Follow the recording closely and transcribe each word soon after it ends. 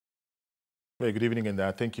Very good evening,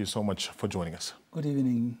 and thank you so much for joining us. Good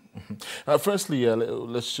evening. Firstly,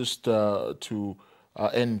 let's just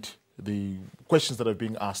end the questions that are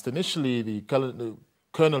being asked. Initially, the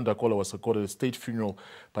Colonel Ndakolo was accorded a state funeral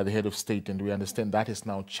by the head of state, and we understand that has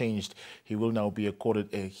now changed. He will now be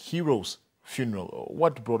accorded a hero's funeral.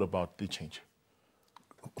 What brought about the change?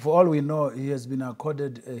 For all we know, he has been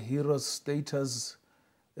accorded a hero's status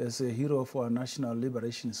as a hero for our national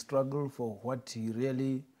liberation struggle, for what he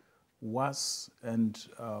really was and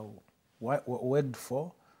worked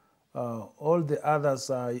for. All the others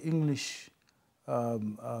are English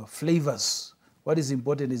flavors. What is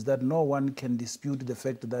important is that no one can dispute the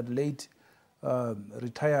fact that late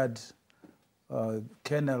retired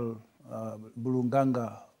Colonel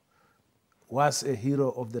Mbulunganga was a hero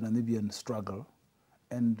of the Namibian struggle,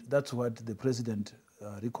 and that's what the president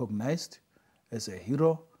recognized as a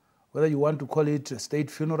hero. Whether you want to call it a state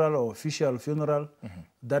funeral or official funeral,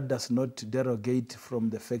 that does not derogate from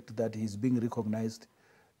the fact that he's being recognized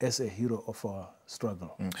as a hero of our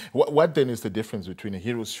struggle. What then is the difference between a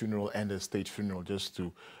hero's funeral and a state funeral, just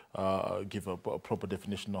to give a proper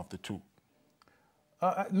definition of the two?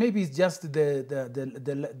 Maybe it's just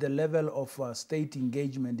the level of state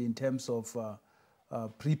engagement in terms of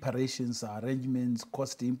preparations, arrangements,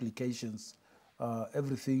 cost implications,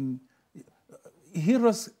 everything.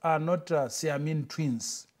 Heroes are not Siamese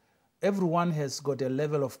twins. Everyone has got a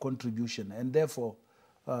level of contribution, and therefore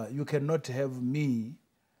you cannot have me,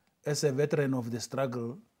 as a veteran of the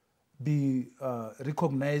struggle, be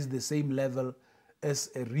recognized the same level as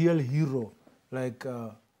a real hero like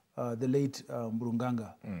the late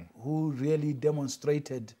Mbulunganga, who really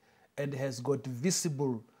demonstrated and has got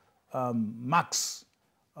visible marks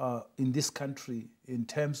in this country in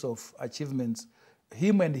terms of achievements.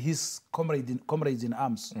 Him and his comrades in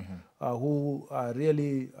arms, who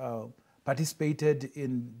really participated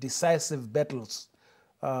in decisive battles,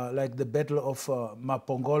 like the Battle of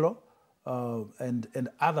Mapongolo and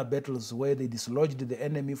other battles where they dislodged the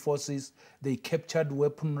enemy forces, they captured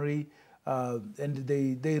weaponry, and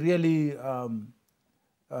they really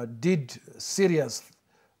did serious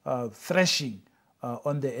thrashing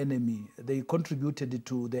on the enemy. They contributed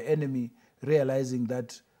to the enemy realizing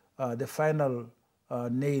that the final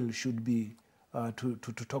nail should be to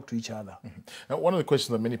talk to each other. Now, one of the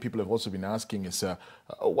questions that many people have also been asking is,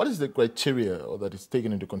 what is the criteria that is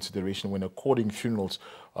taken into consideration when according funerals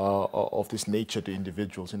of this nature to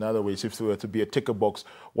individuals? In other words, if there were to be a ticker box,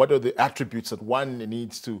 what are the attributes that one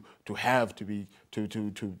needs to have to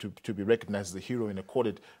be recognized as a hero and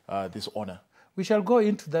accorded this honor? We shall go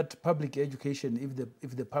into that public education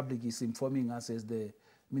if the public is informing us as the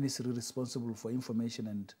ministry responsible for information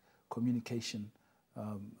and communication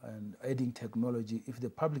and aiding technology. If the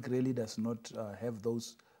public really does not have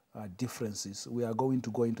those differences, we are going to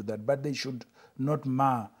go into that. But they should not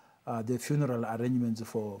mar the funeral arrangements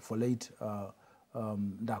for late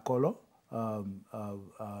Ndakolo.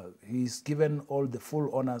 He's given all the full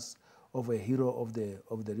honors of a hero of the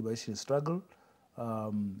liberation struggle,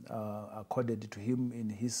 accorded to him in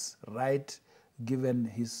his right, given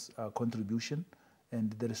his contribution.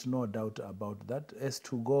 And there is no doubt about that. As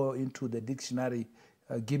to go into the dictionary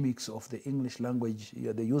gimmicks of the English language,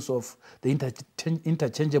 the use of the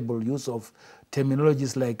interchangeable use of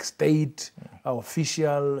terminologies like state,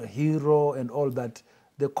 official, hero, and all that,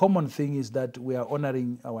 the common thing is that we are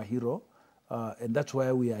honoring our hero, and that's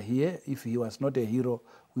why we are here. If he was not a hero,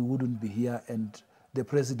 we wouldn't be here, and the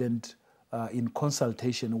president, in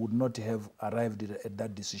consultation, would not have arrived at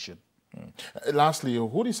that decision. Lastly,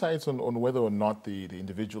 who decides on whether or not the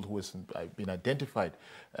individual who has been identified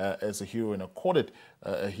as a hero and accorded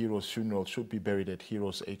a hero's funeral should be buried at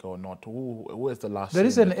Heroes Acre or not? Who has the last say? There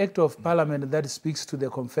is an act of parliament that speaks to the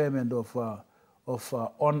conferment of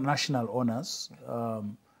national honors,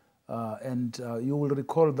 and you will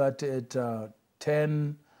recall that at the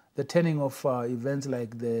turning of events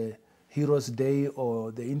like the Heroes Day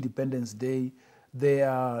or the Independence Day, they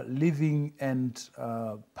are living and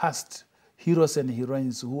past heroes and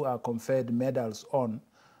heroines who are conferred medals on.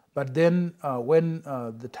 But then when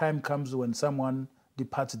the time comes when someone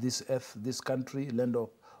departs this earth, this country, land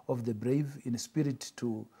of the brave, in spirit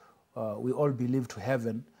to, we all believe, to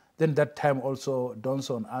heaven, then that time also dawns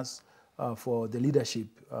on us for the leadership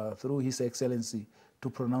through His Excellency to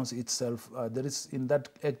pronounce itself. There is in that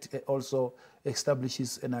act also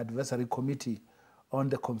establishes an advisory committee on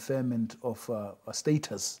the conferment of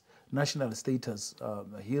status, national status,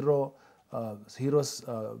 hero's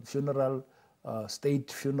funeral, state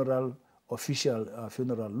funeral, official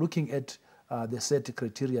funeral, looking at the set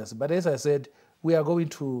criteria. But as I said, we are going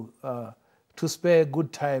to spare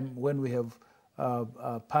good time when we have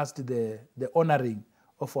past the honoring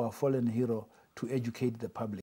of our fallen hero to educate the public.